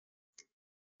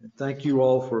And thank you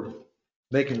all for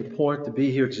making the point to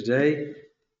be here today.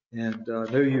 And I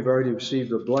know you've already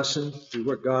received a blessing through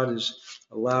what God has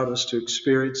allowed us to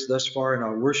experience thus far in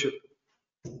our worship.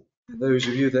 And those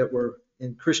of you that were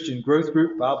in Christian Growth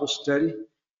Group Bible study,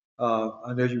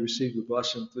 I know you received a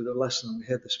blessing through the lesson we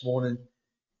had this morning,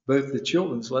 both the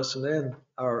children's lesson and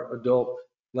our adult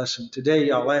lesson.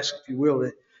 Today, I'll ask, if you will,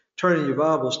 to turn in your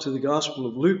Bibles to the Gospel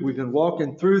of Luke. We've been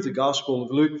walking through the Gospel of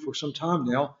Luke for some time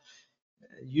now,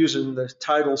 using the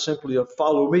title simply of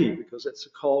Follow Me, because it's a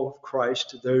call of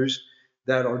Christ to those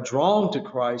that are drawn to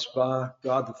Christ by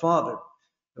God the Father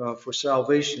for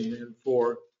salvation and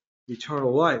for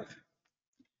eternal life.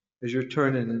 As you're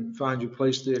turning and find your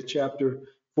place there, chapter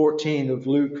 14 of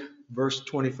Luke, verse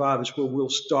 25 is where we'll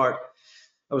start.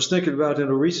 I was thinking about in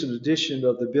a recent edition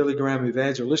of the Billy Graham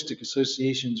Evangelistic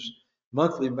Association's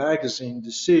monthly magazine,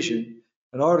 Decision,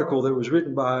 an article that was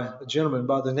written by a gentleman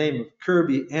by the name of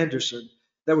Kirby Anderson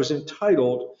that was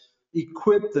entitled,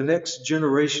 Equip the Next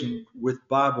Generation with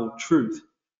Bible Truth.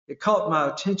 It caught my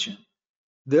attention.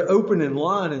 The opening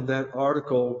line in that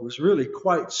article was really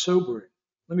quite sobering.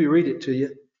 Let me read it to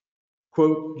you.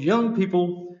 Quote, young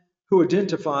people who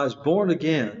identify as born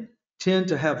again tend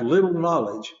to have little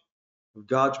knowledge of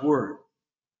God's Word.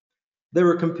 They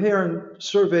were comparing a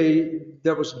survey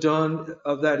that was done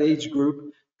of that age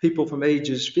group, people from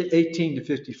ages 18 to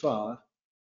 55,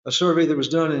 a survey that was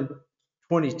done in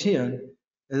 2010,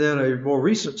 and then a more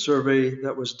recent survey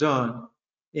that was done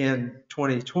in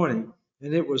 2020.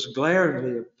 And it was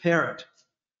glaringly apparent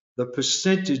the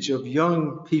percentage of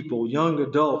young people, young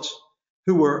adults,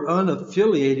 who were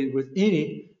unaffiliated with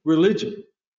any religion,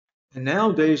 and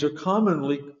nowadays are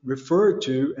commonly referred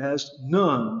to as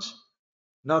nones,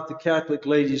 not the Catholic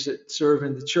ladies that serve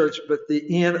in the church, but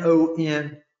the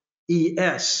N-O-N-E-S.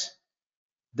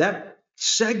 That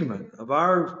segment of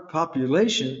our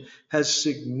population has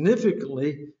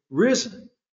significantly risen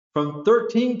from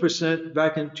 13%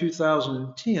 back in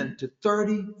 2010 to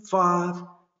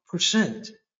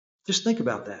 35%. Just think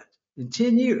about that. In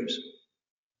 10 years,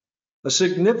 a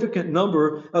significant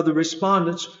number of the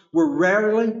respondents were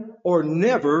rarely or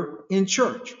never in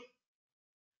church.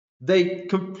 They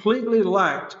completely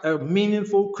lacked a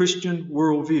meaningful Christian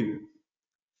worldview.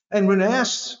 And when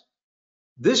asked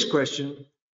this question,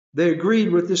 they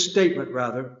agreed with this statement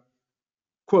rather,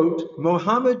 quote,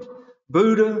 Muhammad,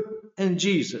 Buddha, and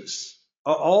Jesus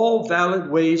are all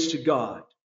valid ways to God.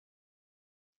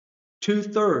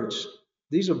 2/3,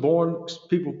 these are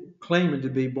people claiming to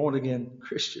be born again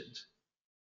Christians.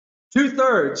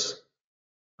 2/3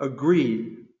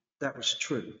 agreed that was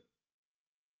true.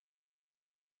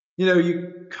 You know,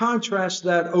 you contrast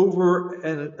that over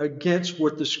and against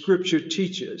what the scripture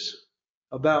teaches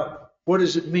about what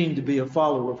does it mean to be a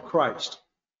follower of Christ?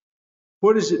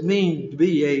 What does it mean to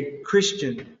be a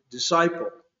Christian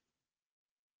disciple?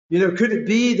 You know, could it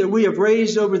be that we have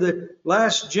raised over the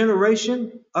last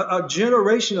generation a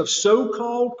generation of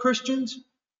so-called Christians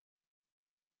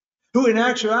who in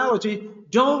actuality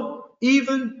don't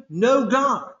even know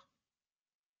God?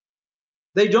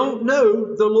 They don't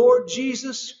know the Lord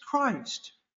Jesus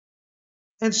Christ,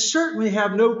 and certainly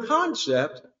have no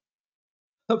concept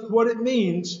of what it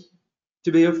means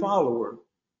to be a follower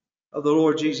of the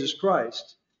Lord Jesus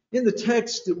Christ. In the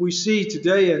text that we see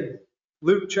today in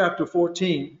Luke chapter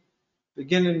 14,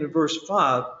 beginning in verse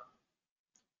 5,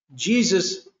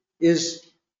 Jesus is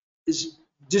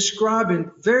describing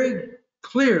very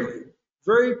clearly,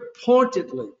 very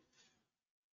pointedly,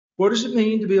 what does it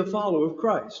mean to be a follower of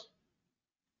Christ?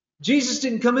 Jesus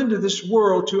didn't come into this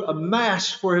world to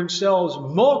amass for himself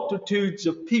multitudes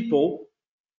of people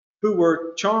who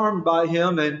were charmed by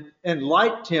him and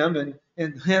liked him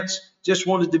and hence just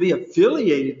wanted to be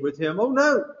affiliated with him. Oh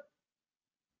no.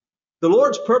 The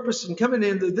Lord's purpose in coming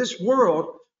into this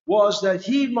world was that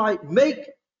he might make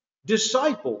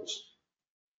disciples,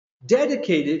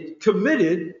 dedicated,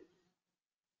 committed,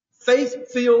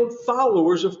 faith-filled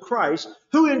followers of Christ,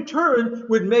 who in turn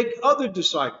would make other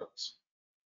disciples.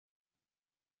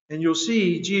 And you'll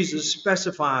see Jesus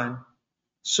specifying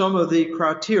some of the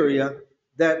criteria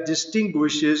that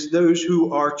distinguishes those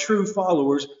who are true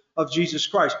followers of Jesus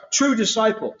Christ, true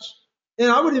disciples. And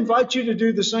I would invite you to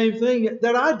do the same thing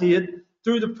that I did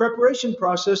through the preparation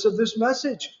process of this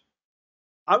message.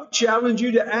 I would challenge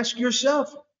you to ask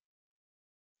yourself,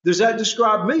 does that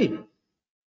describe me?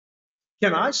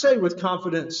 Can I say with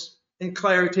confidence and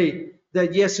clarity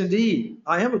that yes, indeed,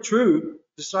 I am a true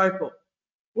disciple?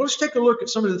 Well, let's take a look at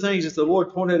some of the things that the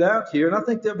Lord pointed out here, and I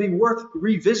think they'll be worth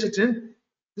revisiting.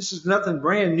 This is nothing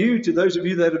brand new to those of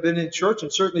you that have been in church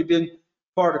and certainly been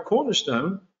part of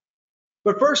Cornerstone.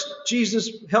 But first, Jesus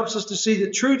helps us to see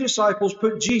that true disciples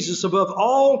put Jesus above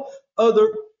all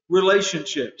other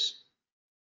relationships.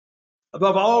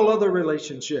 Above all other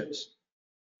relationships.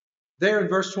 There in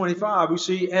verse 25, we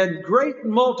see, and great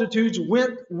multitudes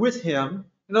went with him.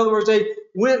 In other words, they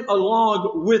went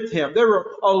along with him. They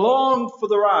were along for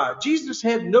the ride. Jesus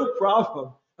had no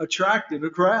problem attracting a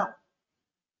crowd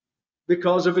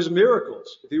because of his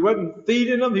miracles. If he wasn't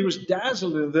feeding them, he was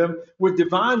dazzling them with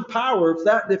divine power.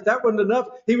 If that wasn't enough,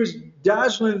 he was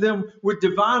dazzling them with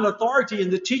divine authority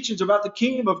and the teachings about the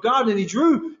kingdom of God. And he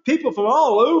drew people from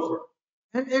all over.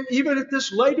 And even at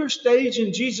this later stage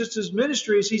in Jesus'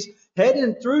 ministry, as he's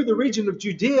heading through the region of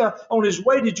Judea on his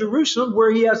way to Jerusalem,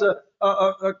 where he has a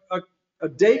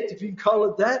date, if you can call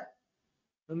it that,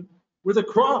 with a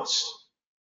cross,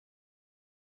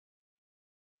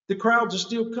 the crowds are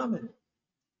still coming.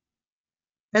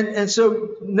 And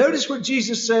so notice what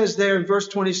Jesus says there in verse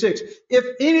 26. If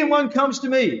anyone comes to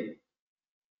me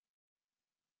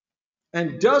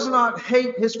and does not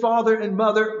hate his father and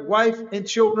mother, wife and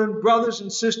children, brothers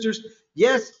and sisters,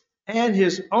 yes, and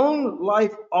his own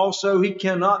life also, he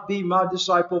cannot be my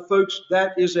disciple. Folks,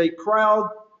 that is a crowd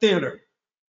thinner.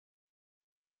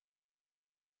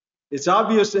 It's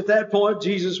obvious at that point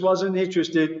Jesus wasn't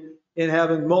interested in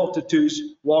having multitudes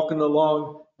walking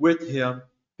along with him,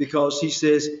 because he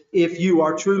says, if you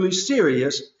are truly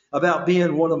serious about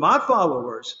being one of my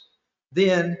followers,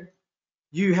 then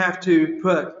you have to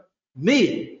put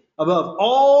me above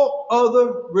all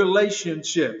other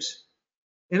relationships.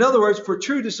 In other words, for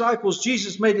true disciples,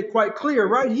 Jesus made it quite clear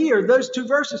right here, those two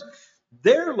verses,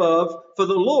 their love for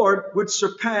the Lord would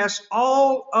surpass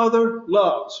all other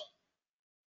loves.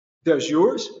 Does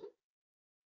yours?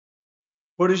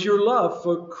 What does your love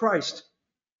for Christ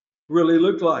really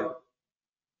look like?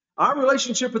 Our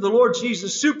relationship with the Lord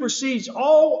Jesus supersedes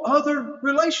all other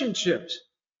relationships.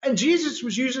 And Jesus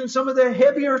was using some of the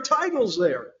heavier titles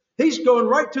there. He's going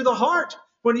right to the heart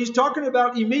when he's talking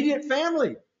about immediate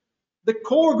family, the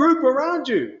core group around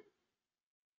you.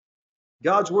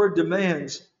 God's word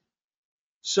demands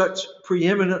such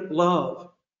preeminent love.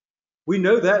 We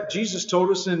know that. Jesus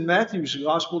told us in Matthew's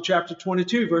Gospel, chapter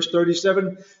 22, verse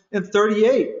 37 and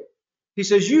 38. He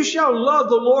says, you shall love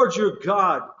the Lord your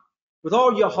God with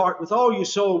all your heart, with all your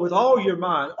soul, with all your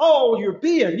mind, all your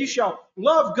being. You shall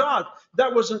love God.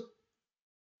 That wasn't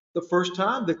the first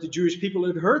time that the Jewish people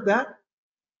had heard that.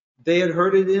 They had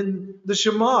heard it in the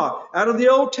Shema out of the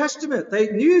Old Testament. They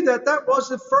knew that that was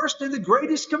the first and the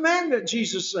greatest commandment,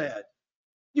 Jesus said.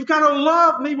 You've got to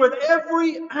love me with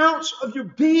every ounce of your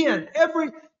being,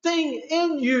 everything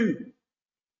in you.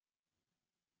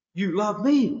 You love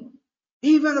me,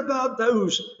 even above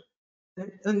those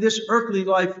in this earthly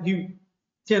life you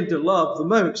tend to love the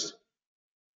most.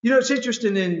 You know, it's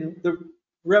interesting in the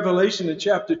Revelation in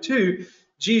chapter 2,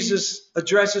 Jesus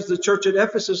addresses the church at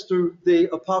Ephesus through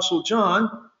the Apostle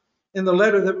John in the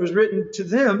letter that was written to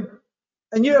them.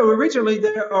 And you know, originally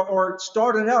there, or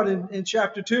starting out in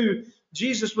chapter 2,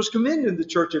 Jesus was commending the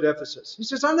church at Ephesus. He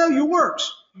says, I know your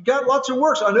works. You got lots of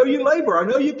works. I know your labor. I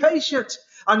know your patience.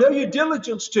 I know your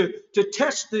diligence to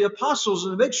test the apostles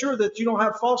and to make sure that you don't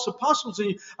have false apostles in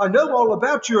you. I know all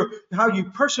about how you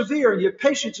persevere and your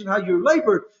patience and how you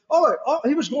labored.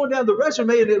 He was going down the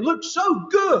resume and it looked so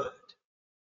good.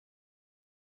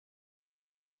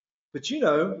 But you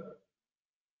know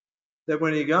that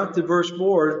when he got to verse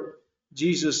 4,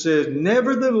 Jesus said,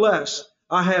 nevertheless,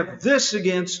 I have this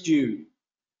against you,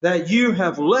 that you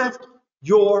have left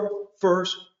your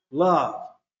first love.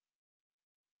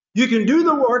 You can do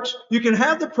the works, you can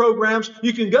have the programs,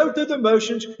 you can go through the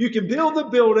motions, you can build the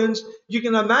buildings, you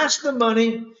can amass the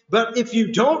money, but if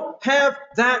you don't have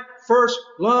that first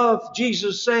love,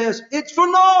 Jesus says, it's for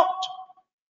naught.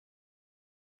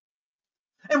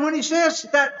 And when he says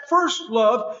that first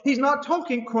love, he's not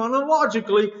talking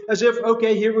chronologically as if,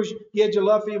 okay, you had your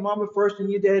love for your mama first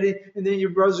and your daddy and then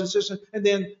your brothers and sisters, and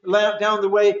then down the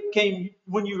way came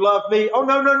when you loved me. Oh,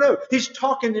 no. He's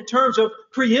talking in terms of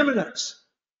preeminence,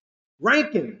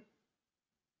 ranking.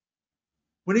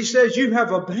 When he says you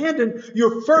have abandoned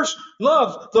your first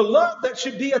love, the love that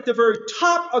should be at the very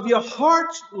top of your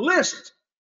heart's list,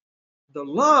 the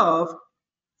love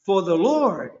for the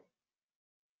Lord.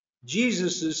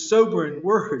 Jesus' sobering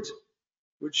words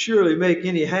would surely make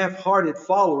any half-hearted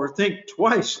follower think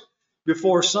twice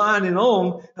before signing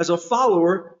on as a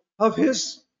follower of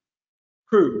his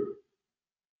crew.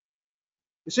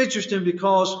 It's interesting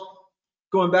because,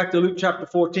 going back to Luke chapter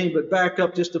 14, but back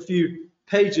up just a few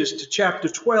pages to chapter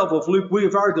 12 of Luke, we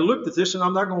have already looked at this and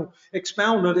I'm not going to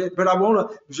expound on it, but I want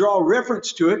to draw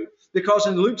reference to it because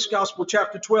in Luke's Gospel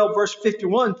chapter 12 verse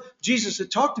 51, Jesus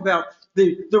had talked about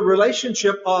the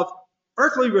relationship of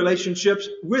earthly relationships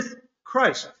with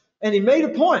Christ. And he made a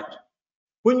point.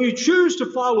 When you choose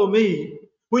to follow me,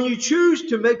 when you choose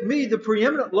to make me the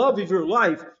preeminent love of your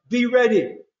life, be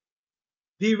ready.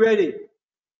 Be ready.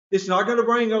 It's not going to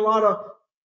bring a lot of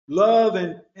love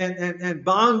and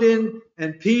bonding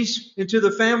and peace into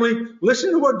the family.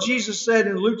 Listen to what Jesus said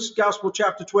in Luke's Gospel,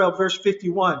 chapter 12, verse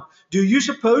 51. Do you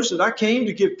suppose that I came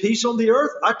to give peace on the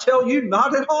earth? I tell you,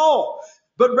 not at all,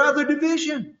 but rather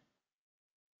division.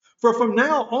 For from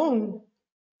now on,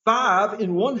 5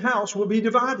 in one house will be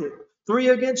divided, 3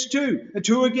 against 2, and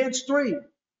 2 against 3.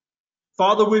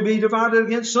 Father will be divided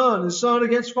against son, and son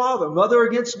against father, mother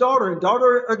against daughter, and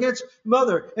daughter against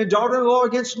mother, and daughter-in-law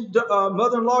against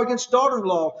mother-in-law against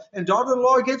daughter-in-law, and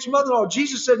daughter-in-law against mother-in-law.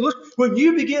 Jesus said, look, when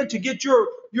you begin to get your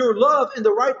love in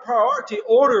the right priority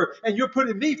order, and you're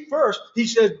putting me first, he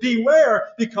says, beware,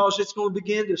 because it's going to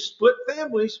begin to split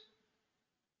families.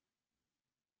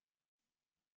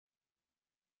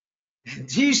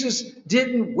 Jesus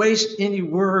didn't waste any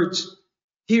words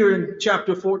here in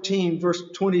chapter 14, verse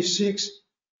 26,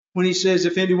 when he says,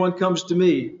 if anyone comes to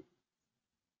me,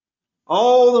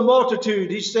 all the multitude,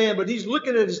 he's saying, but he's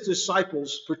looking at his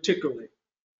disciples particularly,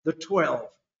 the 12,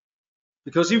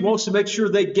 because he wants to make sure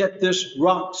they get this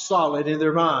rock solid in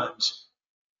their minds.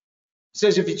 He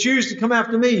says, if you choose to come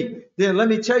after me, then let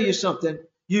me tell you something.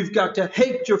 You've got to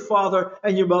hate your father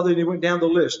and your mother. And he went down the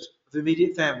list of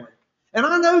immediate family. And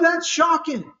I know that's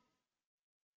shocking.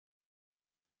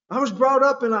 I was brought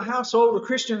up in a household, a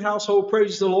Christian household,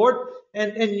 praise the Lord,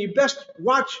 and you best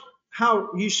watch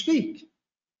how you speak.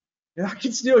 And I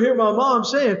can still hear my mom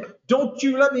saying, don't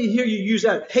you let me hear you use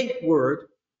that hate word.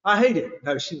 I hate it.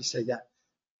 No, she didn't say that.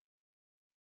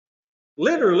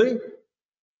 Literally,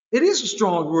 it is a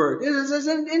strong word. It is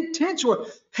an intense word.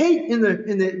 Hate in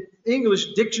the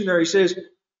English dictionary says,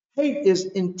 hate is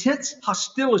intense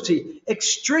hostility,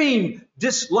 extreme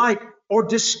dislike, or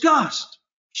disgust.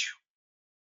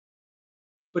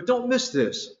 But don't miss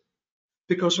this,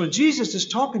 because when Jesus is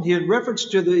talking here in reference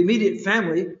to the immediate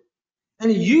family, and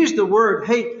he used the word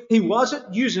hate, he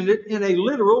wasn't using it in a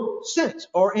literal sense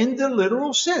or in the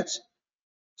literal sense.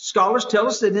 Scholars tell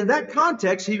us that in that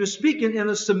context, he was speaking in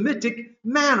a Semitic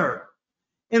manner.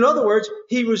 In other words,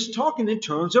 he was talking in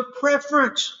terms of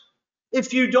preference.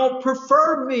 If you don't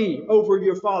prefer me over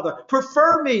your father,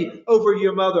 prefer me over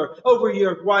your mother, over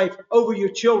your wife, over your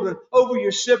children, over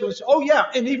your siblings, oh yeah,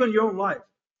 and even your own life.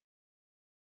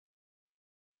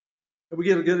 And we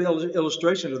get a good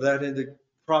illustration of that in the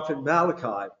prophet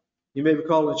Malachi. You may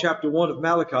recall in chapter 1 of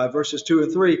Malachi, verses 2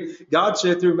 and 3, God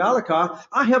said through Malachi,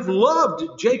 I have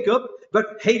loved Jacob,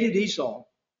 but hated Esau.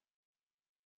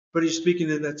 But he's speaking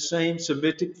in that same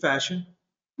Semitic fashion.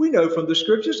 We know from the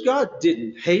scriptures, God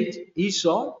didn't hate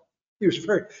Esau. He was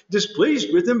very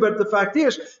displeased with him, but the fact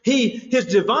is, his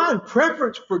divine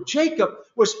preference for Jacob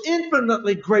was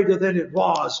infinitely greater than it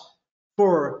was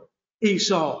for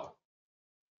Esau.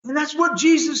 And that's what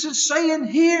Jesus is saying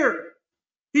here.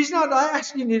 He's not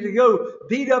asking you to go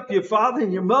beat up your father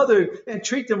and your mother and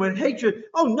treat them with hatred.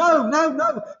 Oh, no, no,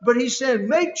 no. But he's saying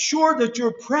make sure that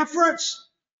your preference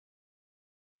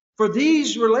for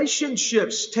these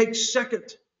relationships takes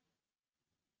second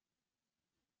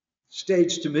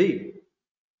stage to me.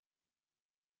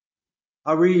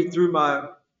 I read through my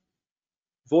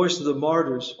Voice of the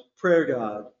Martyrs prayer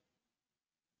guide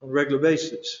on a regular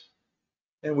basis.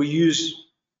 And we use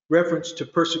reference to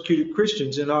persecuted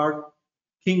Christians in our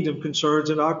kingdom concerns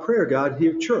in our prayer guide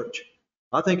here at church.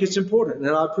 I think it's important,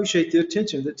 and I appreciate the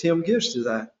attention that Tim gives to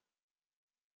that.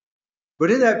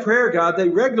 But in that prayer guide, they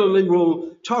regularly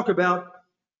will talk about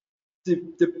the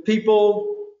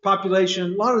people,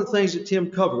 population, a lot of the things that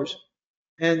Tim covers,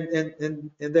 and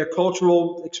their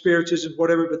cultural experiences and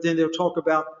whatever, but then they'll talk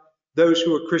about those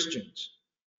who are Christians.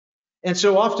 And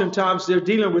so oftentimes they're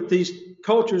dealing with these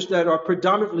cultures that are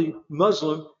predominantly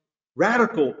Muslim,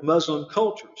 radical Muslim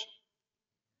cultures.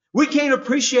 We can't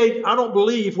appreciate, I don't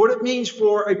believe, what it means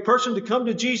for a person to come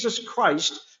to Jesus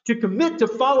Christ, to commit to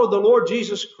follow the Lord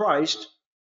Jesus Christ,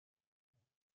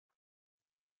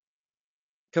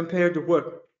 compared to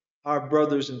what our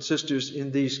brothers and sisters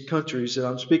in these countries that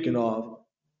I'm speaking of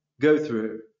go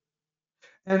through.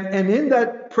 And in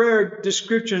that prayer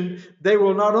description, they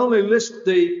will not only list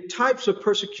the types of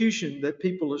persecution that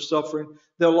people are suffering,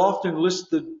 they'll often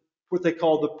list what they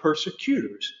call the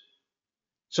persecutors.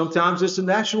 Sometimes it's the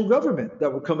national government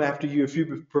that will come after you if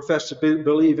you profess to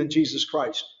believe in Jesus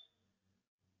Christ.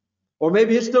 Or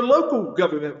maybe it's the local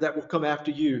government that will come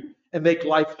after you and make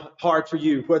life hard for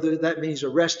you, whether that means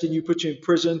arresting you, put you in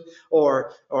prison,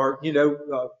 or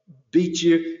beat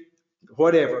you,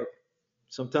 whatever.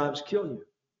 Sometimes kill you.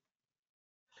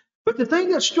 But the thing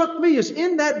that struck me is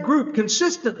in that group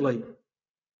consistently,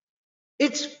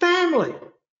 it's family.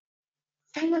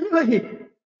 Family.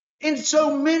 In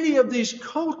so many of these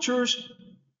cultures,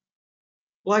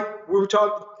 like we were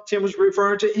talking, Tim was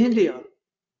referring to India.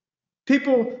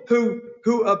 People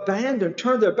who abandon,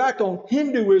 turn their back on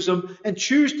Hinduism and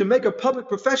choose to make a public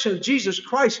profession of Jesus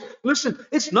Christ. Listen,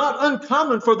 it's not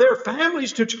uncommon for their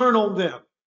families to turn on them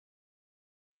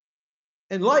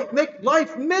and make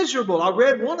life miserable. I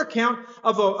read one account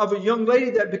of a young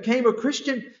lady that became a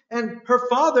Christian, and her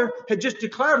father had just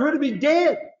declared her to be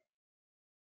dead.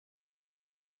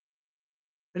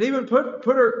 And even put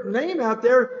her name out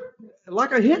there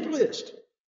like a hit list.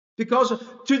 Because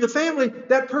to the family,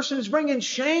 that person is bringing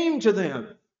shame to them.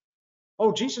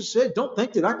 Oh, Jesus said, don't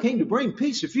think that I came to bring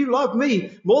peace. If you love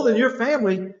me more than your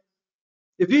family,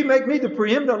 if you make me the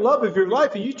preeminent love of your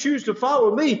life and you choose to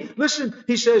follow me, listen,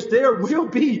 he says, there will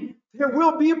be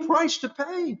a price to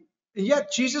pay. And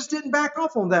yet Jesus didn't back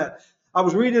off on that. I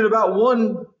was reading about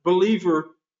one believer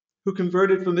who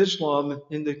converted from Islam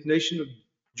in the nation of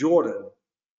Jordan.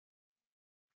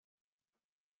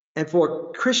 And for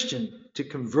a Christian to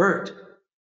convert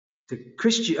to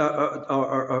Christian,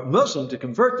 or a Muslim to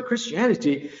convert to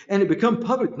Christianity and it become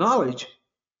public knowledge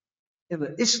in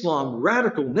an Islam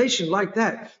radical nation like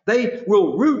that, they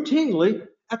will routinely,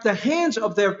 at the hands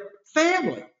of their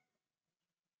family,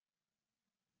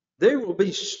 they will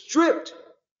be stripped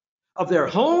of their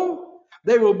home,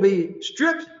 they will be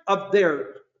stripped of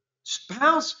their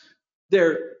spouse,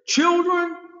 their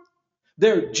children,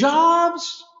 their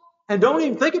jobs, and don't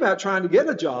even think about trying to get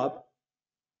a job.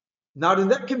 Not in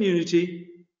that community,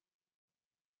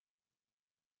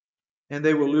 and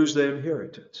they will lose their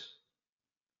inheritance.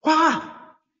 Why?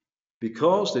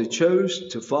 Because they chose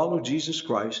to follow Jesus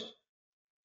Christ.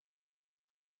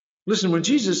 Listen, when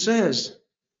Jesus says,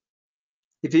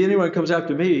 if anyone comes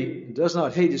after me and does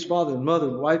not hate his father and mother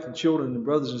and wife and children and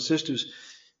brothers and sisters,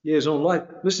 yea, his own life.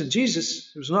 Listen,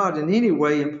 Jesus was not in any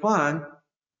way implying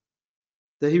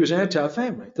that he was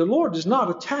anti-family. The Lord is not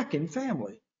attacking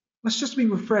family. Let's just be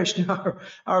refreshed in our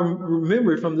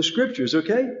memory from the scriptures,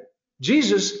 okay?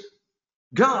 Jesus,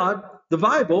 God, the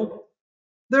Bible,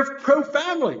 they're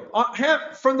pro-family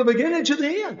from the beginning to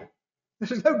the end.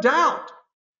 There's no doubt.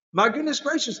 My goodness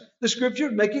gracious, the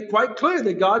scriptures make it quite clear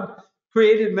that God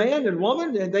created man and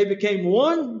woman, and they became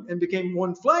one and became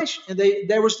one flesh, and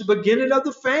there was the beginning of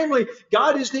the family.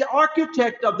 God is the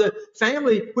architect of the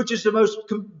family, which is the most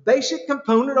basic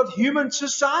component of human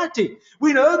society.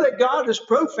 We know that God is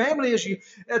pro-family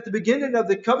at the beginning of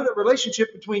the covenant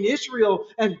relationship between Israel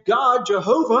and God,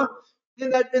 Jehovah. In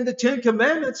the Ten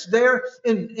Commandments there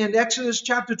in Exodus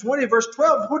chapter 20, verse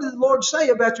 12, what did the Lord say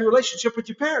about your relationship with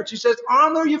your parents? He says,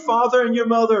 honor your father and your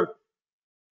mother.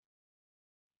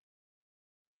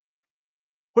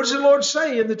 What does the Lord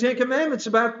say in the Ten Commandments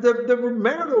about the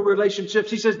marital relationships?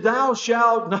 He says, thou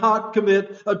shalt not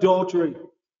commit adultery.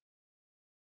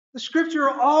 The scripture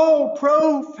are all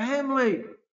pro-family.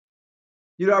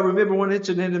 You know, I remember one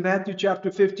incident in Matthew chapter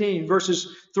 15,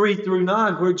 verses 3 through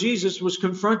 9, where Jesus was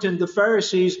confronting the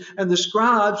Pharisees and the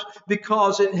scribes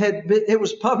because it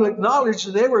was public knowledge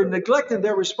that they were neglecting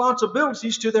their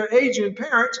responsibilities to their aging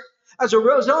parents as a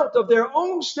result of their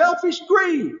own selfish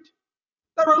greed.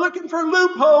 They were looking for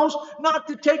loopholes not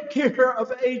to take care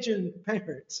of aging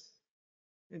parents.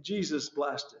 And Jesus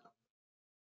blasted them.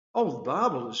 Oh, the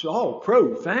Bible is all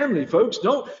pro-family, folks.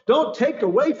 Don't take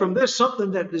away from this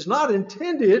something that is not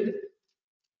intended.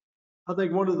 I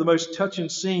think one of the most touching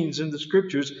scenes in the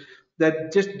scriptures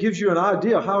that just gives you an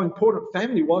idea of how important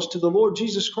family was to the Lord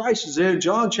Jesus Christ is there in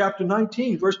John chapter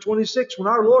 19, verse 26, when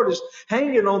our Lord is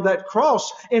hanging on that cross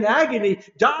in agony,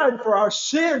 dying for our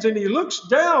sins, and he looks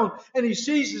down and he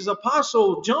sees his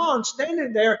apostle John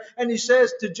standing there, and he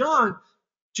says to John,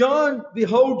 John,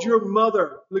 behold your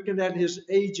mother, looking at his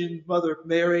aging mother,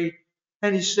 Mary.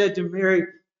 And he said to Mary,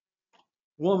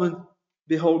 woman,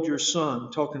 behold your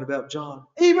son, talking about John.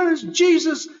 Even as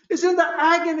Jesus is in the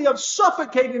agony of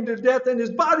suffocating to death and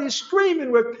his body is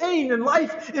screaming with pain and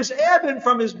life is ebbing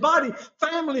from his body,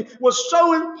 family was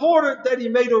so important that he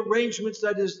made arrangements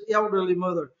that his elderly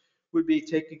mother would be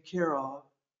taken care of.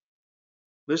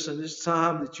 Listen, it's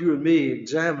time that you and me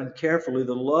examine carefully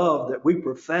the love that we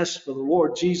profess for the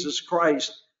Lord Jesus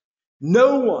Christ.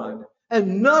 No one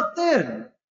and nothing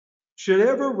should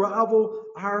ever rival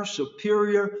our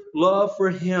superior love for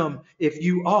him if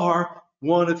you are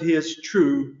one of his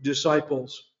true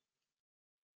disciples.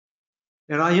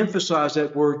 And I emphasize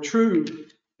that word true,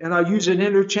 and I use it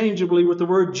interchangeably with the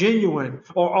word genuine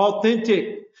or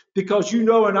authentic. Because you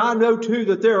know, and I know too,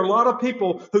 that there are a lot of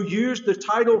people who use the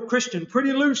title Christian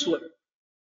pretty loosely.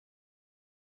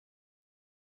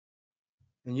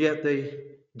 and yet they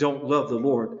don't love the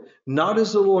Lord. Not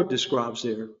as the Lord describes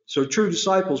there. So true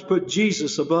disciples put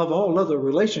Jesus above all other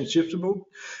relationships.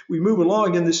 We move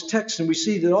along in this text and we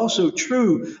see that also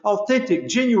true, authentic,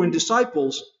 genuine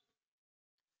disciples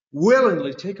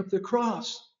willingly take up the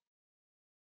cross.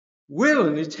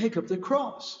 Willingly take up the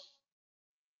cross.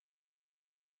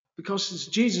 Because as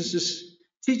Jesus is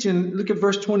teaching, look at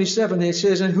verse 27, it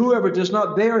says, and whoever does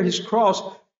not bear his cross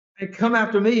and come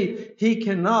after me, he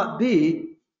cannot be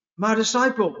my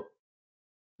disciple.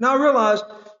 Now I realize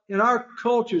in our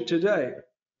culture today,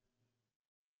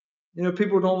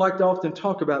 people don't like to often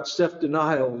talk about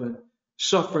self-denial and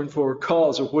suffering for a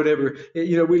cause or whatever.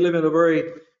 We live in a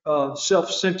very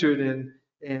self-centered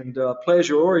and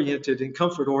pleasure-oriented and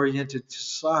comfort-oriented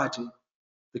society.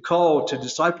 The call to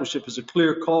discipleship is a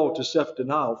clear call to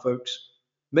self-denial, folks.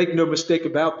 Make no mistake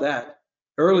about that.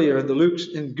 Earlier in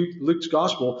Luke's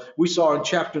gospel, we saw in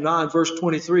chapter 9, verse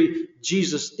 23,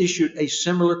 Jesus issued a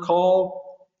similar call.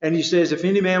 And he says, if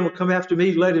any man will come after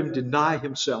me, let him deny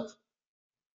himself.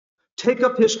 Take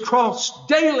up his cross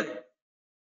daily.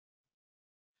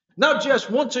 Not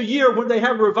just once a year when they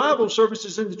have revival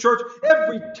services in the church.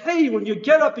 Every day when you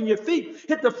get up and your feet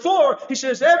hit the floor, he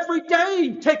says, every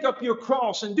day take up your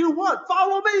cross and do what?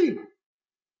 Follow me.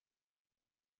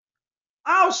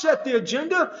 I'll set the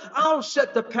agenda. I'll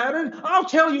set the pattern. I'll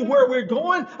tell you where we're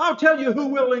going. I'll tell you who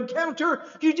we'll encounter.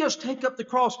 You just take up the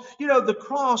cross. The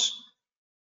cross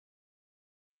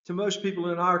to most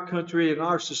people in our country, in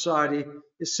our society,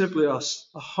 is simply a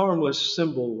harmless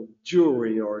symbol,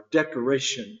 jewelry or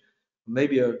decoration,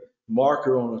 maybe a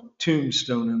marker on a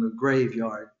tombstone in a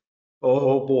graveyard.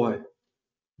 Oh boy,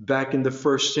 back in the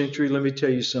first century, let me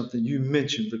tell you something. You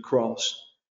mentioned the cross.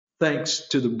 Thanks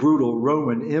to the brutal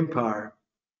Roman Empire,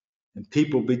 and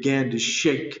people began to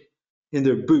shake in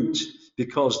their boots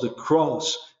because the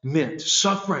cross meant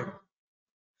suffering.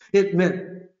 It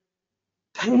meant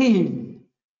pain.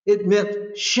 It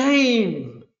meant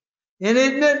shame. And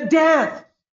it meant death.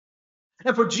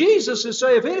 And for Jesus to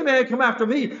say, if any man come after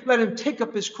me, let him take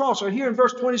up his cross. Or here in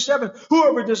verse 27,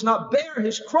 whoever does not bear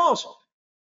his cross,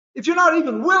 if you're not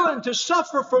even willing to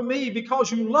suffer for me because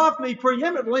you love me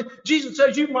preeminently, Jesus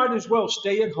says you might as well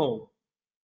stay at home.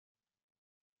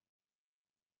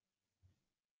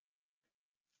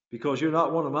 Because you're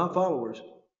not one of my followers.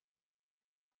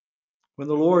 When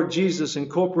the Lord Jesus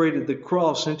incorporated the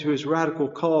cross into his radical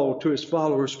call to his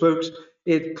followers, folks,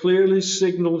 it clearly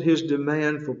signaled his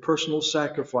demand for personal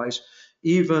sacrifice,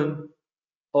 even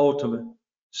ultimate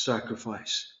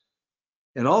sacrifice.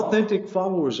 And authentic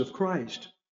followers of Christ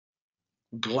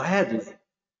gladly,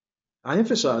 I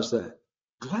emphasize that,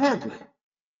 gladly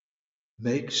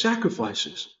make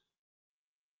sacrifices.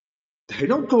 They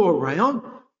don't go around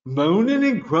moaning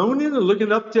and groaning and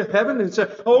looking up to heaven and say,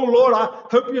 oh Lord, I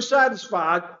hope you're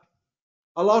satisfied.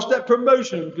 I lost that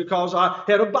promotion because I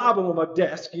had a Bible on my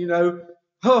desk,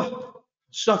 Oh,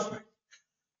 suffering.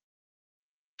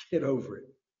 Get over it.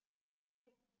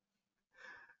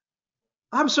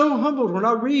 I'm so humbled when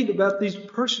I read about these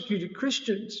persecuted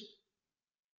Christians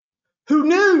who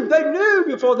they knew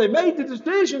before they made the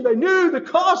decision, they knew the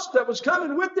cost that was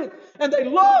coming with it, and they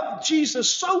loved Jesus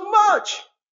so much.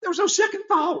 There was no second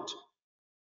thought.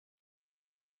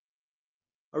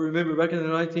 I remember back in the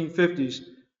 1950s,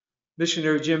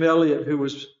 missionary Jim Elliot, who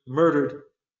was murdered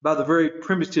by the very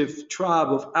primitive tribe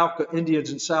of Auca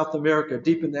Indians in South America,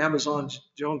 deep in the Amazon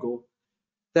jungle,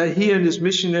 that he and his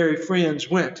missionary friends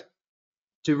went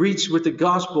to reach with the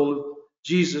gospel of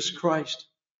Jesus Christ.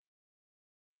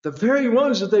 The very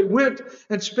ones that they went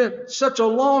and spent such a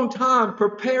long time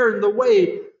preparing the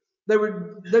way.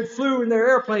 They flew in their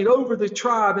airplane over the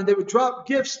tribe and they would drop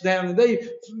gifts down and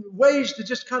ways to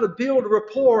just kind of build a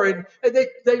rapport, and they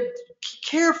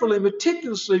carefully,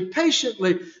 meticulously,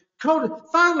 patiently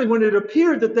finally when it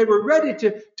appeared that they were ready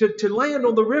to land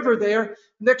on the river there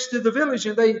next to the village,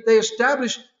 and they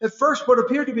established at first what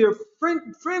appeared to be a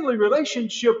friendly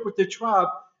relationship with the tribe.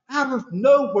 Out of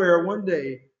nowhere one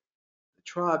day, the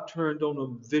tribe turned on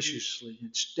them viciously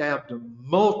and stabbed them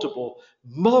multiple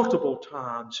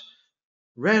times,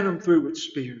 ran them through with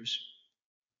spears.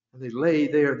 And they lay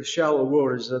there in the shallow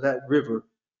waters of that river,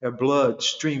 their blood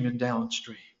streaming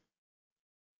downstream.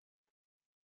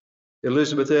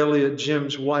 Elizabeth Elliot,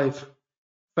 Jim's wife,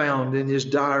 found in his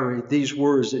diary these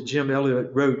words that Jim Elliot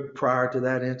wrote prior to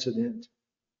that incident,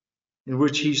 in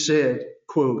which he said,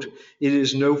 quote, "It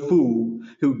is no fool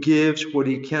who gives what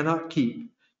he cannot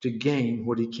keep to gain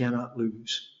what he cannot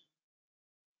lose."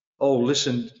 Oh,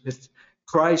 listen,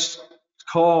 Christ's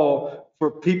call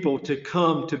for people to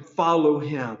come to follow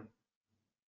him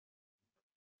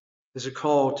is a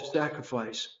call to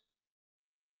sacrifice.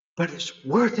 But it's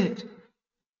worth it.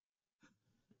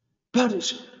 But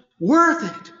it's worth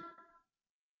it.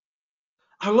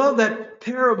 I love that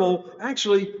parable,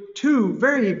 actually two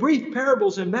very brief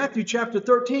parables in Matthew chapter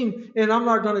 13, and I'm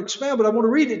not going to expand, but I want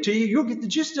to read it to you. You'll get the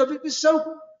gist of it. It's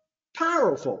so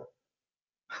powerful.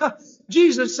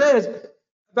 Jesus says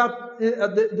about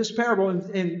this parable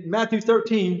in Matthew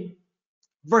 13,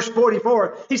 verse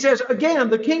 44, he says, again,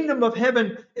 the kingdom of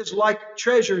heaven is like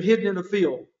treasure hidden in a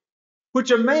field, which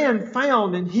a man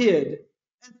found and hid.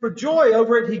 And for joy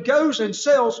over it, he goes and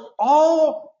sells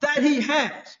all that he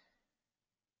has.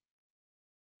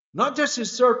 Not just his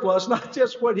surplus, not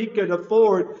just what he could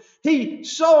afford. He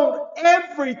sold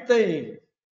everything.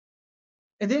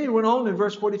 And then he went on in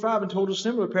verse 45 and told a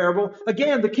similar parable.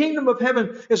 Again, the kingdom of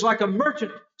heaven is like a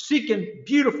merchant seeking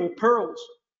beautiful pearls,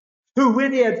 who,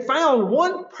 when he had found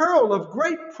one pearl of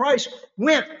great price,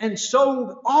 went and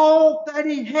sold all that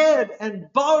he had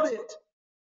and bought it.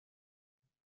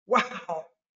 Wow.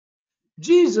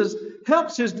 Jesus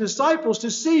helps his disciples to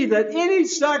see that any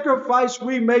sacrifice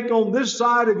we make on this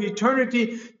side of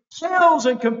eternity pales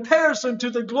in comparison to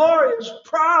the glorious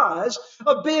prize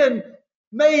of being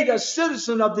made a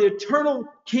citizen of the eternal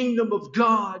kingdom of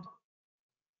God.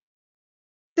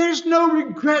 There's no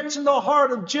regrets in the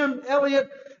heart of Jim Elliot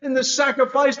in the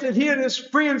sacrifice that he and his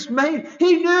friends made.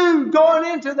 He knew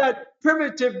going into that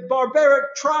primitive,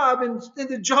 barbaric tribe in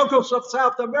the jungles of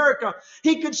South America,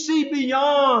 he could see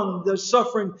beyond the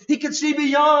suffering. He could see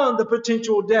beyond the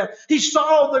potential death. He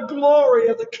saw the glory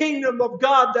of the kingdom of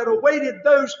God that awaited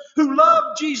those who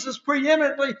loved Jesus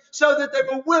preeminently so that they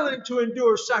were willing to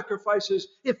endure sacrifices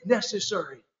if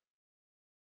necessary.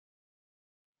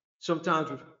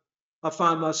 Sometimes I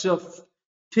find myself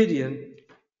pitying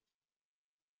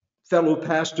fellow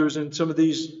pastors in some of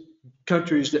these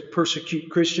countries that persecute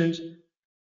Christians.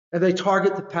 And they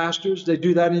target the pastors. They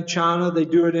do that in China. They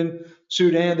do it in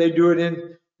Sudan. They do it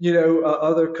in,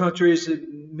 other countries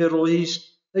in the Middle East.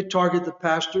 They target the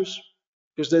pastors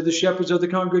because they're the shepherds of the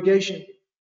congregation.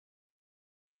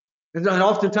 And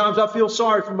oftentimes I feel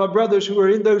sorry for my brothers who are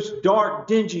in those dark,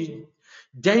 dingy,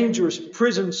 dangerous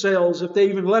prison cells, if they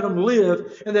even let them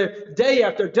live. And they're day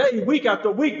after day, week after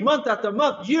week, month after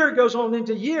month, year goes on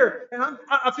into year. And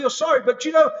I feel sorry. But,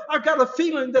 I've got a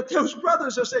feeling that those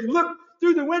brothers are saying, look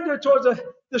through the window towards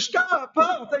the sky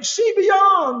above. They see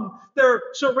beyond their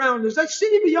surroundings. They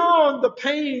see beyond the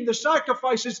pain, the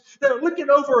sacrifices. They're looking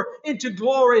over into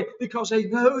glory because they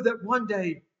know that one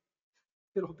day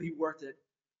it'll be worth it.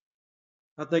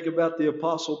 I think about the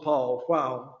Apostle Paul.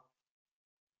 Wow.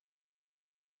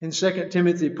 In 2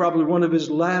 Timothy, probably one of his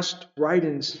last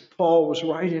writings, Paul was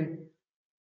writing.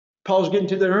 Paul's getting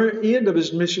to the end of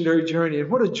his missionary journey. And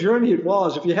what a journey it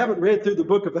was. If you haven't read through the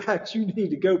book of Acts, you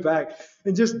need to go back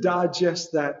and just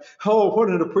digest that. Oh, what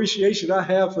an appreciation I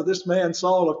have for this man,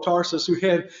 Saul of Tarsus, who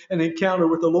had an encounter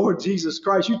with the Lord Jesus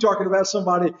Christ. You're talking about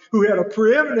somebody who had a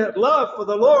preeminent love for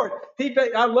the Lord.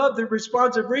 I love the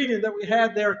responsive reading that we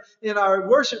had there in our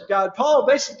worship guide. Paul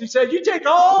basically said, you take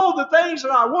all the things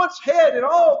that I once had and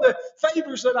all the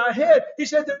favors that I had. He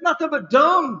said, they're nothing but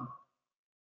dung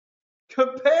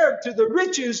compared to the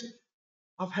riches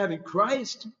of having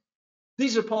Christ.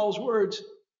 These are Paul's words.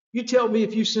 You tell me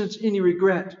if you sense any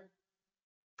regret.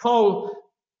 Paul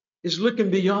is looking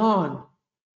beyond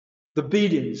the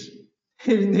beatings.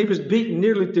 He was beaten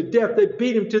nearly to death. They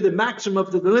beat him to the maximum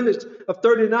of the limits of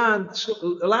 39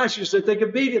 lashes that they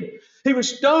could beat him. He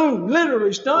was stoned,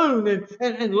 literally stoned,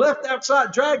 and left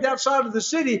outside, dragged outside of the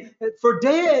city for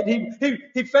dead.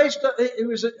 He faced, it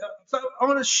was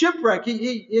on a shipwreck.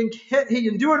 He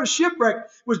endured a shipwreck,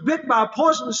 was bitten by a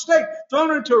poisonous snake,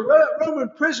 thrown into a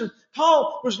Roman prison.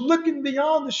 Paul was looking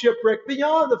beyond the shipwreck,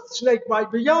 beyond the snake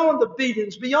bite, beyond the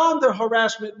beatings, beyond the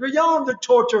harassment, beyond the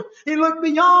torture. He looked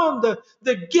beyond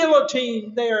the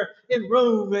guillotine there in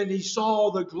Rome, and he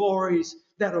saw the glories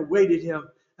that awaited him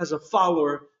as a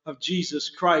follower of Jesus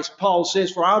Christ. Paul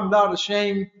says, for I'm not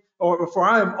ashamed, for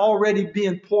I am already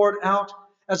being poured out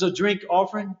as a drink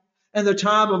offering, and the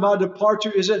time of my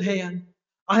departure is at hand.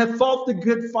 I have fought the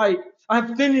good fight. I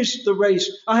have finished the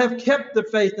race. I have kept the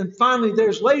faith. And finally,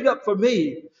 there's laid up for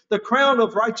me the crown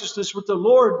of righteousness, which the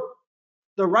Lord,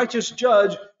 the righteous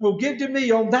judge, will give to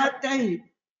me on that day.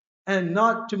 And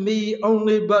not to me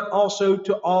only, but also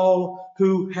to all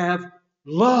who have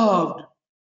loved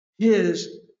his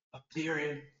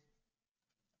appearing.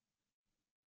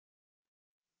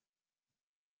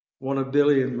 One of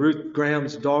Billy and Ruth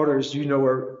Graham's daughters, you know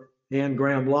her, Anne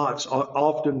Graham Lotz,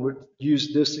 often would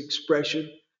use this expression.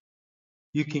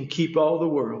 You can keep all the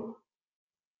world.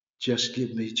 Just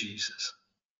give me Jesus.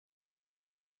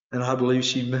 And I believe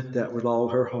she meant that with all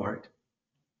her heart.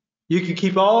 You can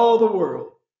keep all the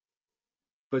world,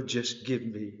 but just give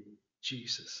me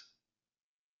Jesus.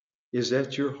 Is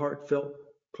that your heartfelt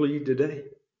plea today?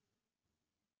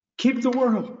 Keep the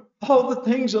world, all the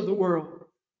things of the world,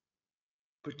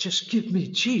 but just give me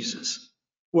Jesus.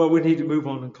 Well, we need to move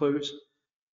on and close.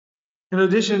 In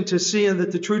addition to seeing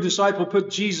that the true disciple put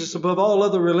Jesus above all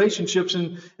other relationships,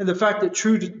 and the fact that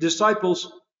true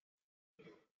discipleship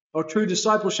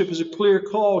is a clear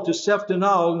call to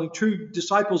self-denial, and true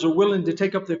disciples are willing to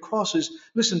take up their crosses.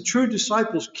 Listen, true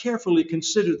disciples carefully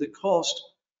consider the cost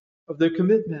of their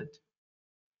commitment.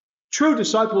 True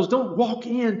disciples don't walk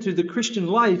into the Christian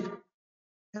life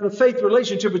and a faith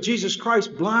relationship with Jesus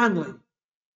Christ blindly.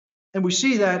 And we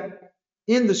see that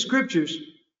in the scriptures.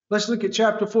 Let's look at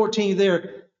chapter 14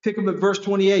 there. Pick up at verse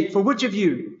 28. For which of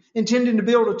you, intending to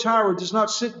build a tower, does not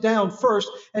sit down first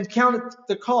and count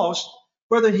the cost,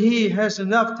 whether he has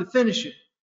enough to finish it?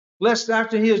 Lest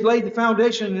after he has laid the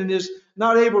foundation and is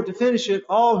not able to finish it,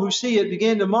 all who see it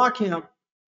begin to mock him,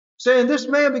 saying, this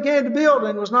man began to build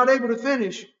and was not able to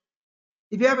finish.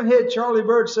 If you haven't had Charlie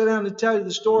Bird sit down and tell you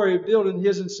the story of building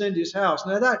his and Cindy's house,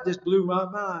 now that just blew my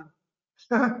mind.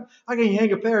 I can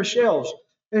hang a pair of shelves.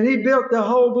 And he built the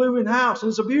whole blooming house. And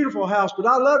it's a beautiful house. But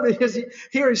I love to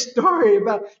hear his story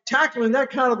about tackling that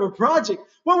kind of a project.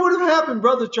 What would have happened,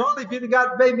 Brother Charlie, if you'd have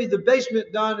got maybe the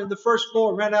basement done and the first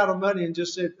floor ran out of money and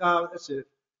just said, that's it.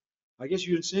 I guess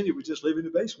you and Cindy would just live in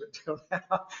the basement.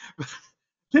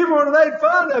 People would have made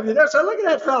fun of you. They said, look at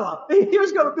that fella. He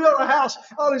was going to build a house.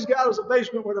 All he's got is a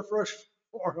basement with a first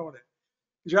floor on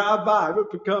it. Drive by, it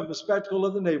would become the spectacle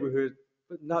of the neighborhood.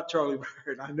 But not Charlie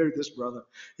Bird. I knew this brother.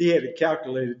 He had it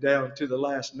calculated down to the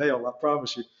last nail, I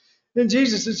promise you. And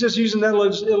Jesus is just using that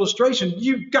illustration.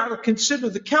 You've got to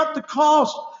count the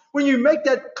cost. When you make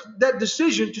that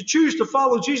decision to choose to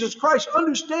follow Jesus Christ,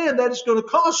 understand that it's going to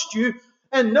cost you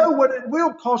and know what it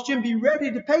will cost you and be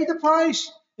ready to pay the price.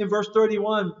 In verse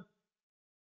 31,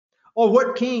 or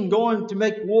what king going to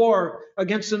make war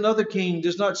against another king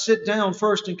does not sit down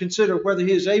first and consider whether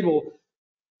he is able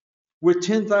with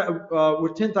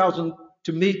 10,000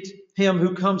 to meet him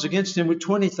who comes against him with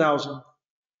 20,000?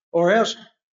 Or else,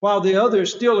 while the other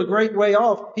is still a great way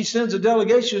off, he sends a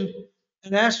delegation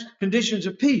and asks conditions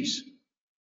of peace.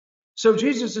 So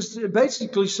Jesus is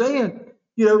basically saying,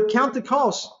 count the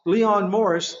cost. Leon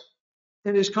Morris,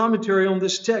 in his commentary on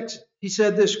this text, he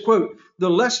said this, quote, the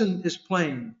lesson is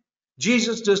plain.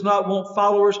 Jesus does not want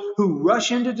followers who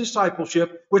rush into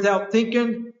discipleship without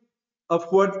thinking of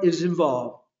what is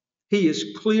involved. He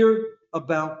is clear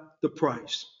about the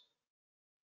price.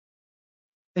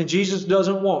 And Jesus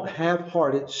doesn't want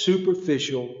half-hearted,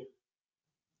 superficial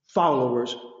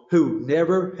followers who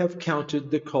never have counted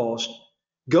the cost.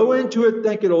 Go into it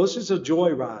thinking, this is a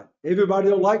joyride. Everybody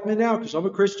will like me now because I'm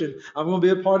a Christian. I'm going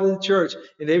to be a part of the church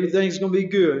and everything's going to be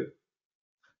good.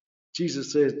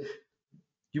 Jesus says,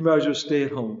 you might as well stay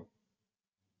at home.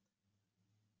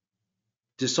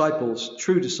 Disciples,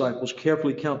 true disciples,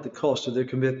 carefully count the cost of their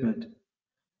commitment.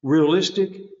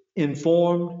 Realistic,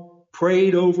 informed,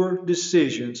 prayed over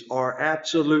decisions are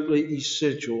absolutely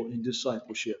essential in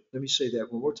discipleship. Let me say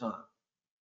that one more time.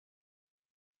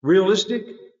 Realistic,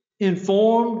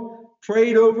 informed,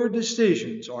 prayed over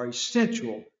decisions are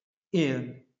essential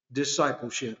in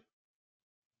discipleship.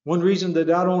 One reason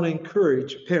that I don't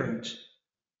encourage parents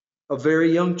of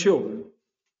very young children,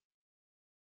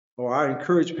 or I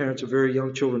encourage parents of very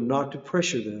young children not to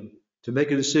pressure them to make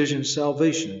a decision of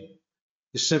salvation,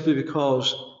 is simply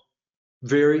because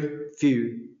very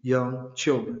few young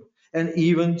children, and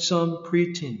even some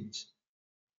preteens,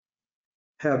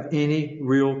 have any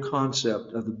real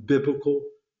concept of the biblical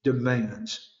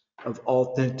demands of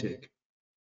authentic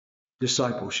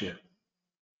discipleship.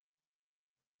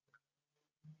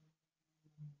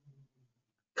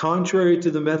 Contrary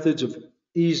to the methods of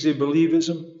easy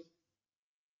believism,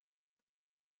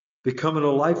 becoming a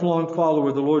lifelong follower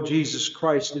of the Lord Jesus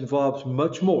Christ involves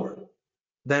much more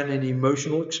than an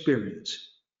emotional experience.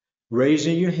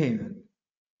 Raising your hand,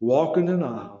 walking an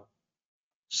aisle,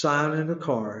 signing a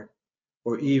card,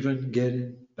 or even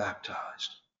getting baptized.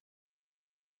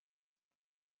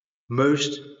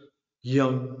 Most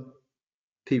young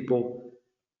people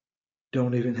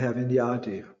don't even have any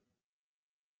idea.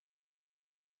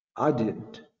 I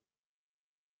didn't.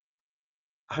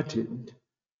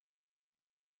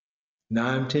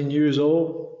 9, 10 years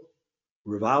old,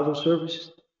 revival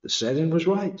service, the setting was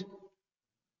right.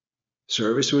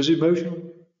 Service was emotional.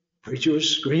 Preacher was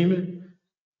screaming.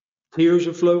 Tears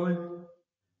were flowing.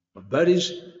 My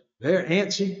buddies, they're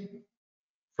antsy.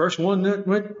 First one that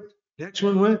went, next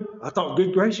one went. I thought,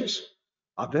 good gracious,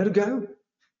 I better go.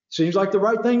 Seems like the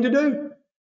right thing to do.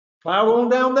 Plowed on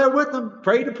down there with them,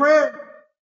 prayed a prayer.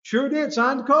 Sure did,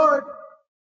 signed the card.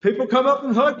 People come up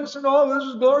and hugged us and all. This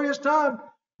was a glorious time.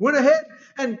 Went ahead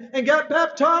and got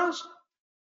baptized.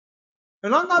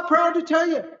 And I'm not proud to tell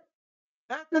you,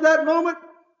 after that moment,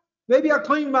 maybe I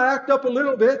cleaned my act up a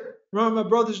little bit around my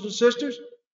brothers and sisters.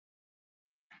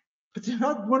 But then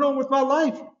I went on with my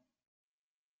life.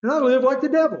 And I lived like the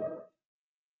devil.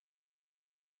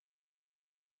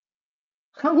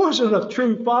 I wasn't a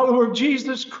true follower of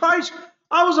Jesus Christ.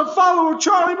 I was a follower of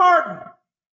Charlie Martin.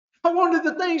 I wanted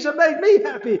the things that made me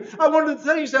happy. I wanted the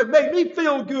things that made me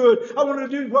feel good. I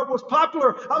wanted to do what was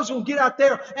popular. I was going to get out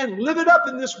there and live it up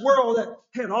in this world that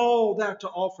had all that to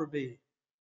offer me.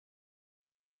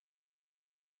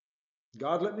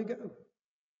 God let me go.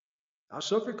 I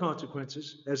suffered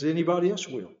consequences as anybody else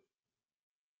will.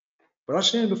 But I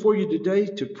stand before you today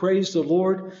to praise the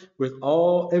Lord with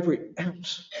every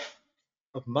ounce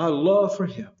of my love for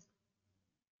Him.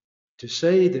 To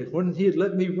say that when He had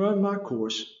let me run my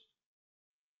course,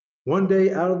 one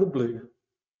day out of the blue,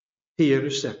 He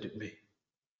intercepted me.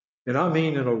 And I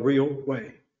mean in a real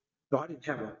way. No, I didn't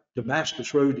have a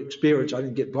Damascus Road experience. I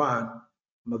didn't get blind.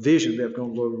 My vision may have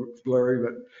gone a little blurry,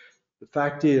 but the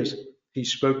fact is, He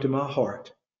spoke to my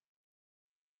heart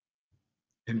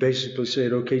and basically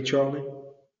said, okay, Charlie,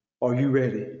 are you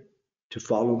ready to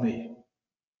follow me?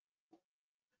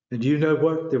 And do you know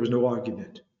what? There was no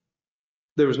argument.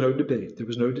 There was no debate. There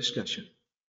was no discussion.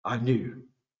 I knew.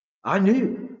 I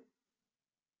knew.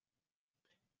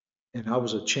 And I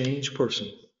was a changed person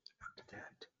after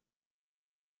that.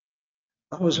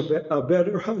 I was a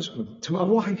better husband to my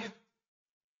wife.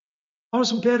 I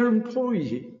was a better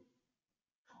employee.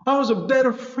 I was a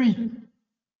better friend.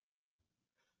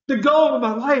 The goal of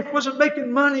my life wasn't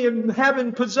making money and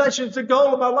having possessions. The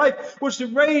goal of my life was to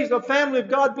raise a family.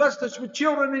 God blessed us with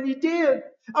children, and He did.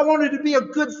 I wanted to be a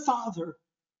good father.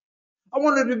 I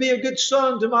wanted to be a good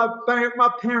son to my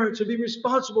parents and be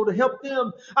responsible to help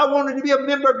them. I wanted to be a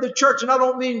member of the church, and I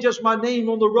don't mean just my name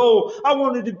on the roll. I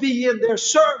wanted to be in there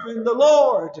serving the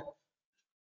Lord.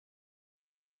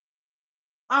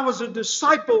 I was a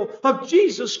disciple of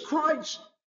Jesus Christ.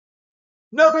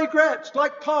 No regrets.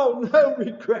 Like Paul, no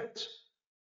regrets.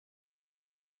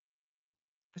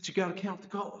 But you got to count the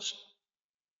cost.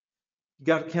 You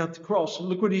got to count the cross. And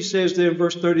look what he says there in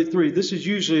verse 33. This is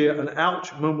usually an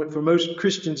ouch moment for most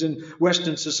Christians in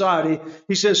Western society.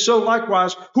 He says, so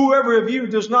likewise, whoever of you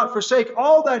does not forsake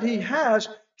all that he has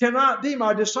cannot be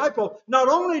my disciple. Not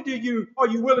only are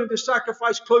you willing to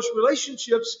sacrifice close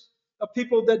relationships of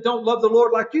people that don't love the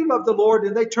Lord like you love the Lord,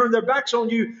 and they turn their backs on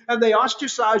you and they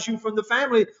ostracize you from the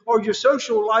family or your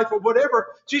social life or whatever.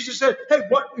 Jesus said, hey,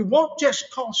 it won't just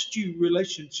cost you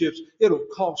relationships, it'll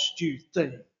cost you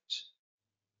things.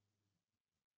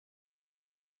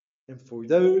 And for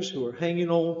those who are hanging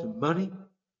on to money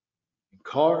and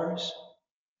cars,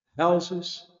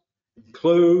 houses, and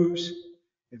clothes,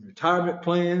 and retirement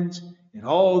plans, and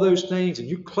all those things, and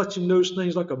you're clutching those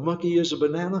things like a monkey is a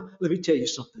banana, let me tell you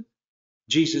something.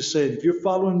 Jesus said, if you're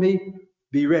following me,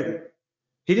 be ready.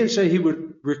 He didn't say He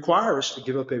would require us to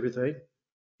give up everything.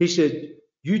 He said,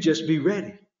 you just be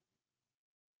ready.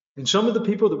 And some of the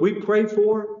people that we pray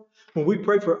for, when we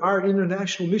pray for our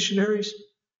international missionaries,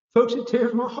 folks, it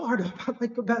tears my heart up. I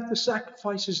think about the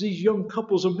sacrifices these young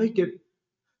couples are making.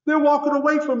 They're walking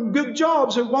away from good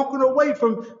jobs. They're walking away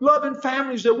from loving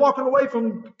families. They're walking away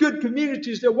from good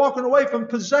communities. They're walking away from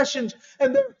possessions.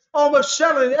 And they're almost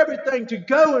selling everything to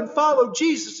go and follow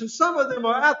Jesus. And some of them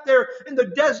are out there in the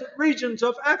desert regions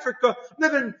of Africa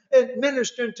living and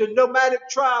ministering to nomadic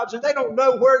tribes. And they don't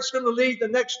know where it's going to lead the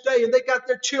next day. And they got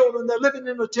their children. They're living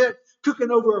in a tent, cooking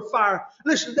over a fire.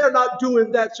 Listen, they're not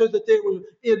doing that so that they will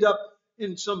end up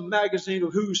in some magazine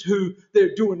of who's who.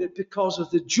 They're doing it because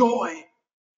of the joy,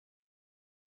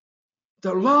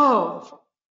 the love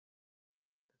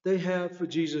they have for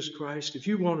Jesus Christ. If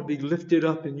you want to be lifted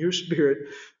up in your spirit,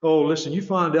 oh, listen, you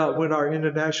find out when our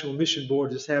International Mission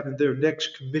Board is having their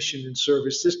next commissioning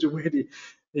service. Sister Wendy,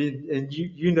 and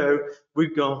you know,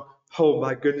 we've gone, oh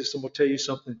my goodness, I'm going to tell you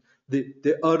something.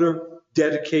 The utter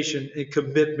dedication and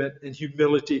commitment and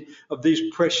humility of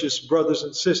these precious brothers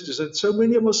and sisters. And so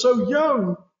many of them are so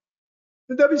young.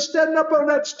 And they'll be standing up on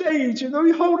that stage and they'll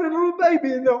be holding a little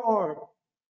baby in their arm.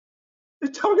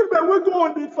 They're talking about we're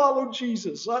going to follow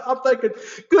Jesus. I'm thinking,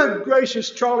 good gracious,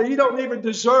 Charlie, you don't even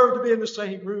deserve to be in the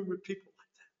same room with people like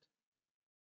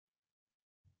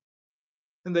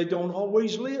that. And they don't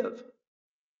always live.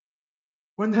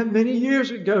 Wasn't that many years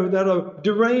ago that a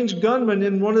deranged gunman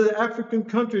in one of the African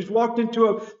countries walked into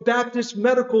a Baptist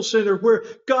medical center where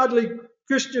godly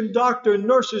Christian doctor and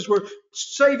nurses were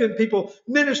saving people,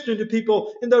 ministering to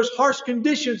people in those harsh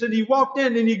conditions, and he walked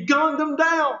in and he gunned them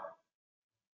down.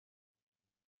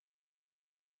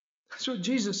 That's what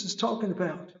Jesus is talking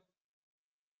about.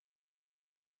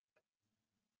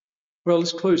 Well,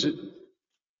 let's close it.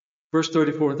 Verse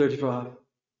 34 and 35.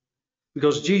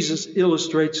 Because Jesus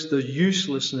illustrates the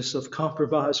uselessness of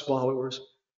compromised followers.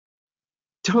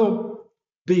 Don't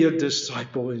be a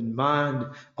disciple in mind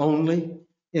only,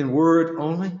 in word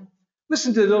only.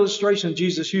 Listen to the illustration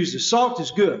Jesus uses. Salt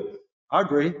is good. I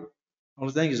agree.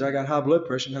 Only thing is I got high blood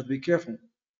pressure and have to be careful.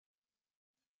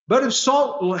 But if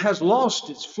salt has lost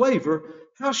its flavor,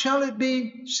 how shall it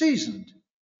be seasoned?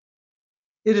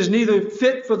 It is neither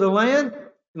fit for the land,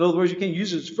 in other words, you can't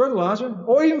use it as fertilizer,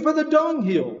 or even for the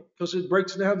dunghill, because it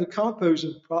breaks down the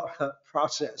composting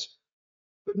process.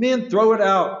 But men throw it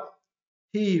out.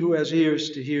 He who has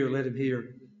ears to hear, let him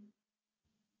hear.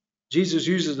 Jesus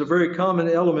uses a very common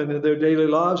element in their daily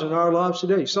lives and our lives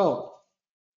today, salt.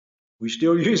 We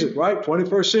still use it, right?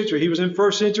 21st century. He was in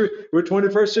first century. We're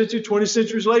 21st century. 20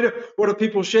 centuries later, what are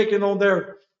people shaking on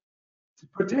their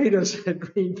potatoes and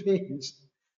green beans?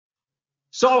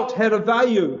 Salt had a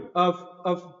value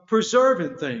of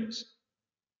preserving things.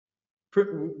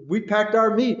 We packed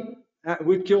our meat.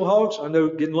 We'd kill hogs. I know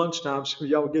getting lunchtime, so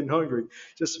y'all are getting hungry.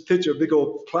 Just a picture of a big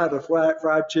old platter of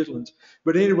fried chitlins.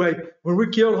 But anyway, when we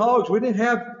killed hogs, we didn't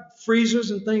have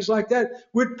freezers and things like that.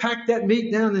 We'd pack that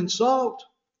meat down in salt.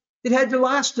 It had to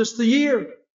last us the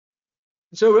year.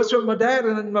 So that's what my dad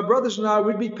and my brothers and I,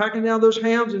 we'd be packing down those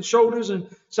hams and shoulders and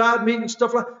side meat and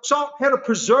stuff like that. Salt had a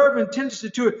preserving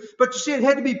tendency to it. But you see, it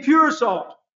had to be pure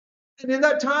salt. And in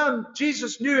that time,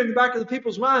 Jesus knew in the back of the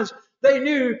people's minds, they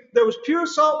knew there was pure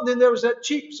salt and then there was that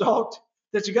cheap salt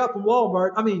that you got from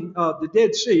Walmart. The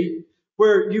Dead Sea,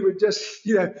 where you would just,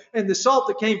 and the salt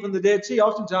that came from the Dead Sea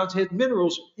oftentimes had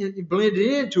minerals blended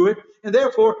into it, and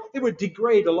therefore it would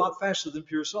degrade a lot faster than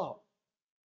pure salt.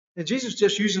 And Jesus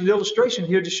just using the illustration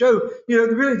here to show,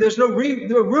 really there's no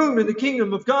room in the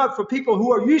kingdom of God for people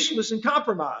who are useless and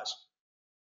compromised.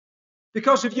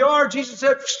 Because if you are, Jesus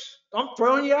said, I'm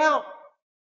throwing you out.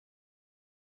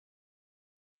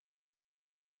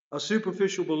 A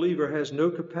superficial believer has no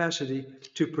capacity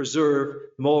to preserve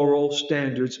moral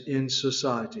standards in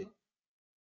society.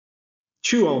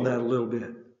 Chew on that a little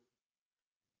bit.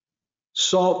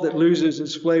 Salt that loses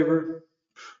its flavor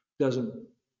doesn't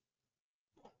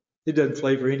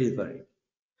flavor anything.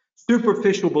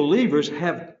 Superficial believers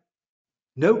have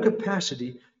no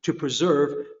capacity to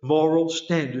preserve moral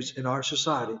standards in our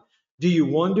society. Do you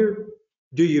wonder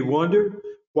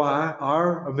why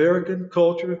our American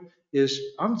culture is,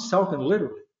 I'm talking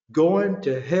literally, going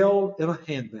to hell in a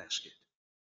handbasket?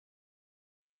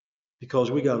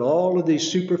 Because we got all of these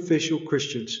superficial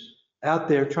Christians out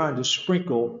there trying to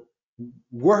sprinkle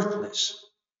worthless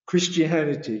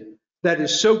Christianity that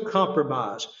is so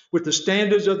compromised with the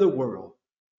standards of the world.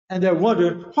 And they're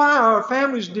wondering, why are our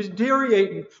families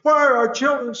deteriorating? Why are our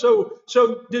children so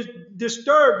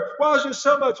disturbed? Why is there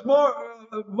so much more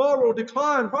moral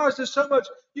decline? Why is there so much,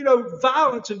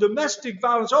 violence and domestic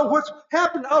violence? Oh, what's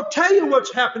happened? I'll tell you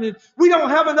what's happening. We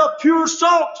don't have enough pure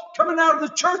salt coming out of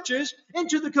the churches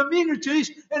into the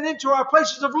communities and into our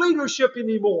places of leadership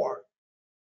anymore.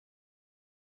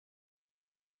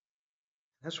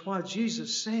 That's why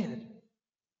Jesus said,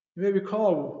 you may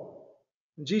recall,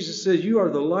 Jesus said, you are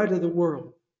the light of the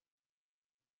world.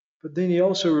 But then he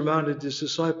also reminded his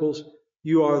disciples,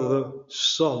 you are the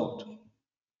salt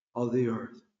of the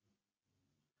earth.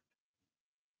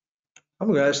 I'm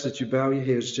going to ask that you bow your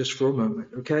heads just for a moment,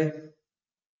 okay?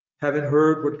 Having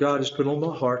heard what God has put on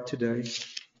my heart today,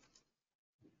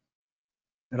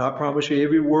 and I promise you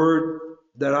every word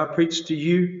that I preach to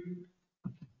you,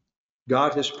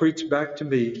 God has preached back to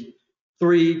me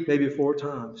 3, maybe 4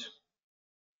 times.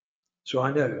 So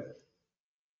I know.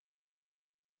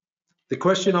 The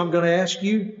question I'm going to ask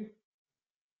you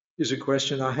is a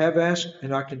question I have asked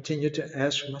and I continue to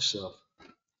ask myself.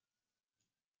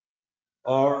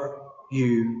 Are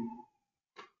you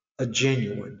a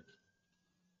genuine,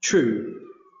 true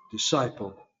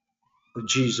disciple of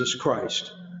Jesus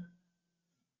Christ?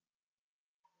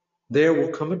 There will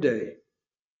come a day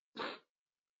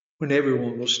when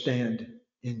everyone will stand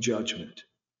in judgment.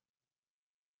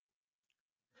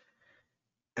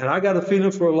 And I got a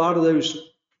feeling for a lot of those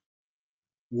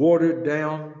watered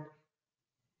down,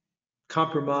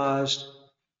 compromised,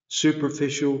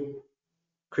 superficial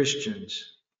Christians.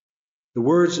 The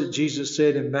words that Jesus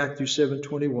said in Matthew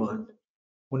 7:21,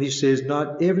 when he says,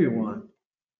 not everyone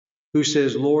who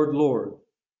says, Lord, Lord,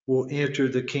 will enter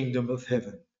the kingdom of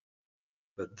heaven,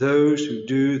 but those who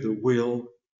do the will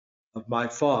of my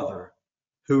Father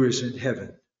who is in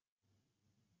heaven.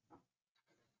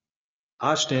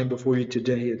 I stand before you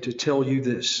today and to tell you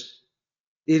this.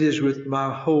 It is with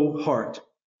my whole heart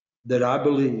that I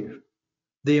believe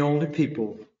the only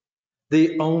people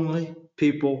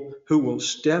who will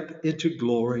step into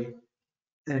glory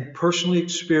and personally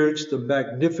experience the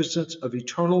magnificence of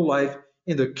eternal life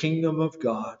in the kingdom of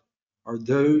God are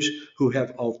those who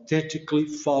have authentically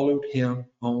followed him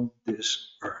on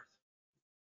this earth.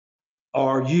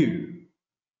 Are you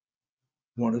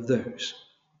one of those?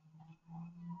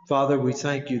 Father, we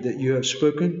thank you that you have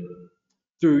spoken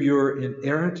through your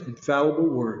inerrant, infallible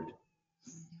word,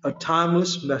 a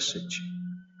timeless message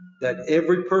that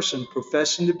every person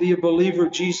professing to be a believer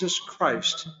of Jesus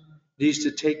Christ needs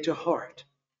to take to heart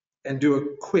and do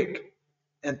a quick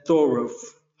and thorough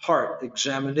heart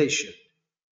examination.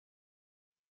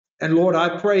 And Lord,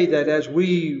 I pray that as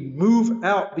we move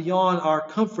out beyond our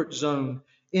comfort zone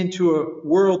into a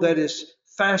world that is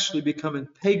fastly becoming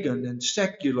pagan and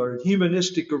secular and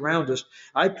humanistic around us,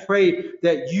 I pray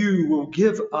that you will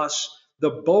give us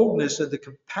the boldness and the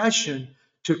compassion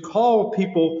to call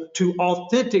people to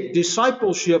authentic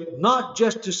discipleship, not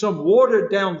just to some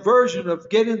watered down version of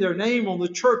getting their name on the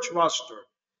church roster.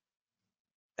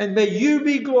 And may you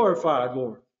be glorified,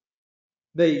 Lord.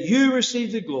 May you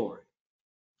receive the glory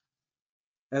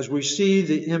as we see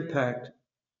the impact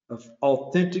of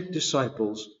authentic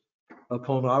disciples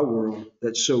upon our world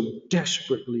that so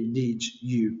desperately needs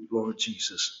you, Lord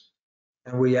Jesus.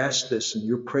 And we ask this in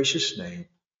your precious name.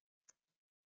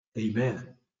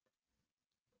 Amen.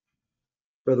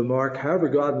 Brother Mark, however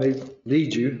God may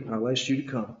lead you, I'll ask you to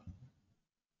come.